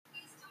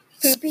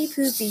Poopy,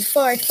 poopy,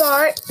 fart,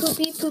 fart.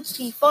 Poopy,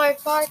 poopy, fart,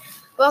 fart.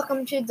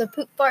 Welcome to the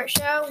Poop Fart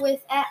Show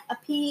with a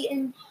pee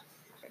in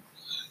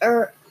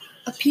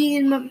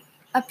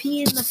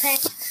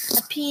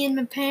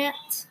my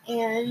pants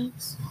and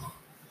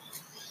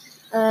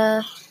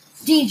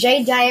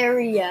DJ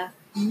Diarrhea.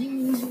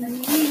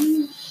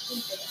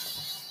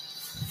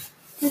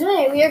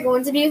 Today we are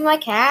going to be with my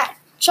cat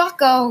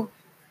Choco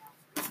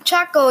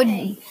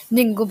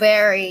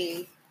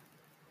Dingleberry.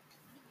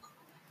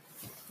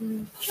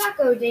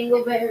 Choco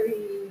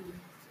Dingleberry.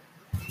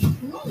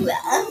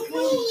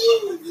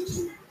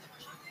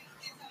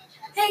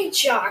 Hey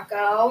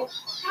Choco,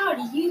 how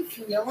do you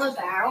feel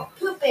about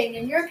pooping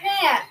in your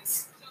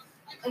pants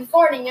and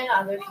farting in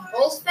other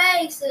people's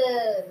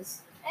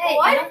faces? Hey,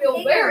 I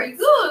feel very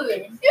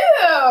good.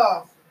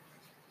 Yeah.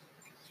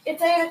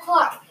 It's 8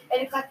 o'clock.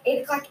 8 o'clock,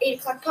 8 o'clock, 8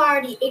 o'clock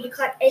party. 8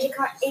 o'clock, 8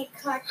 o'clock, 8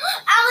 o'clock.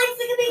 Alex,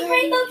 look at these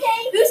rainbow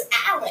cake. Who's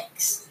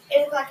Alex?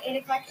 8 o'clock, 8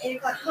 o'clock, 8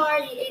 o'clock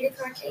party. 8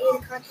 o'clock, 8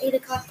 o'clock, 8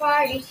 o'clock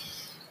party.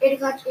 8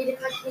 o'clock, 8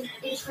 o'clock, 8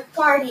 o'clock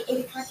party.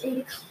 8 o'clock, 8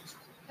 o'clock,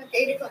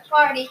 8 o'clock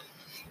party.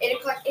 8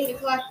 o'clock, 8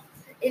 o'clock,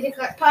 8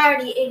 o'clock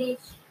party. 80.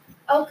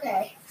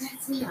 Okay,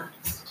 that's enough.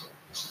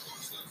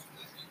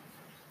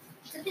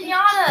 It's a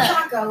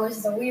pinata. Choco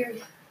is the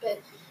weird,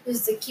 but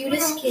is the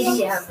cutest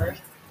kitty ever.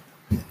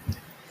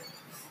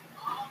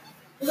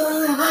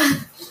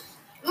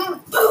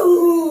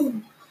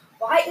 Boom!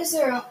 Why is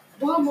there a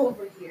bomb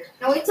over here?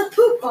 No, it's a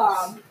poop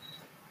bomb.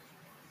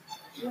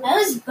 That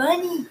was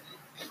bunny.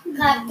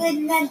 Clap good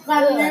night,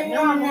 clap good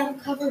Now I'm night. all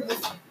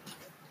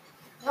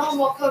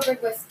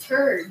covered with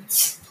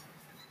turds.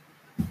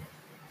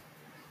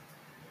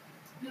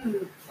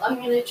 I'm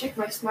gonna check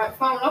my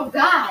smartphone. Oh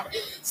God!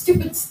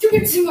 Stupid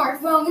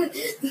smartphone.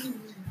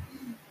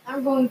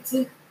 I'm going to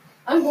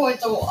stupid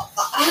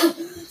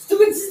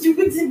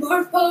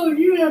smartphone.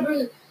 You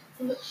never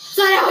thought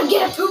I would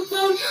get a poop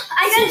phone.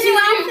 I got a new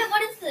outfit.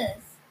 What is this?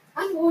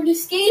 I'm going to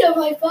skate on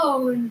my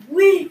phone.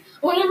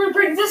 Whatever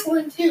brings this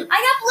one too. I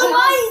got blue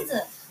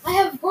eyes. I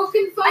have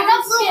broken phone.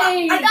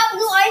 I got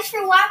blue eyes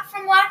from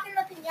whacking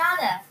the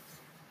pinata.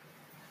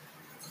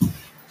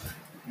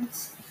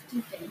 That's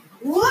stupid.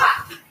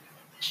 Whap!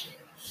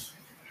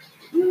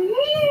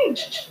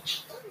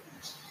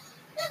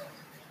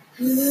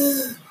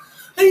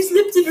 I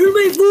slipped and hurt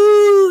my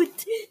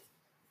foot.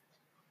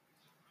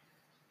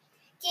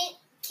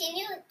 Can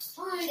you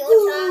My shoot?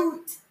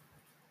 foot.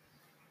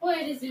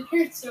 Why does it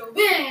hurt so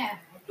bad?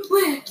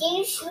 Where? Can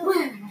you shoot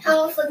Where?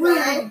 tongue with a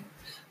gun?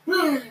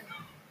 Where?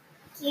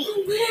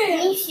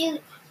 Can you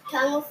shoot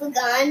tongue with a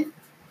gun?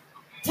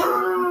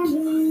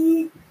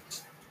 Tommy.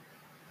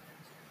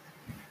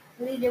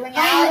 What are you doing, I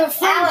have a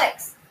friend.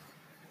 Alex.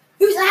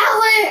 Who's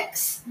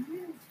Alex?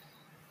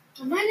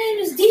 My name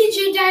is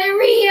DJ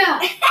Diarrhea.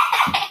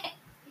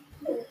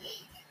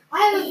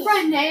 I have a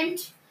friend named.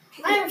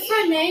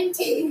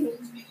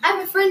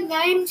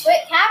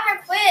 Quit,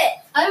 Catherine, quit.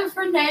 I have a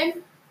friend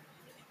named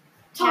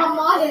Tom I'm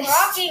Modest.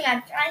 rocking.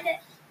 I'm trying to.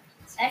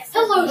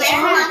 Hello,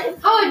 Tom.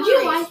 How would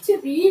you like to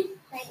be?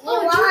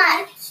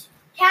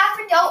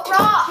 Catherine, don't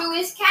rock. Who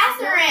is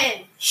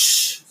Catherine?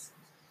 Shh.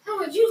 How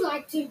would you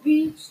like to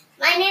be?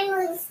 My name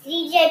is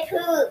DJ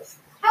Poop.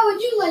 How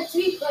would you like to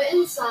be put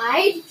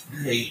inside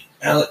Hey,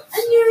 Alex. a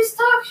news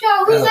talk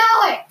show? Who's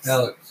Alex?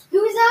 Alex.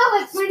 Who is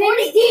Alex? My name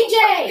is DJ.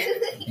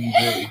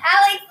 DJ.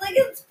 Alex, look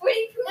at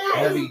Sporty Poop.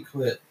 Abby,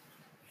 quit.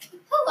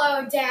 Hello,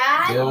 You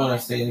Dad. don't want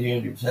to stay in here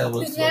and your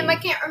tablet. Whose name I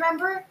can't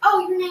remember? Oh,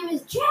 your name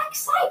is Jack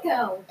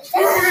Psycho.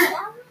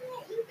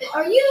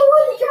 Are you the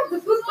one who dropped the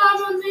poop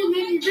bomb on me and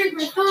made me break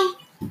my phone?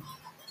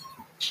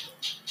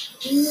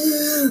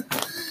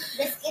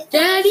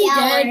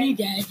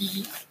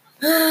 Daddy.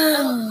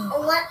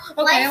 What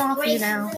Okay, I'm off you now.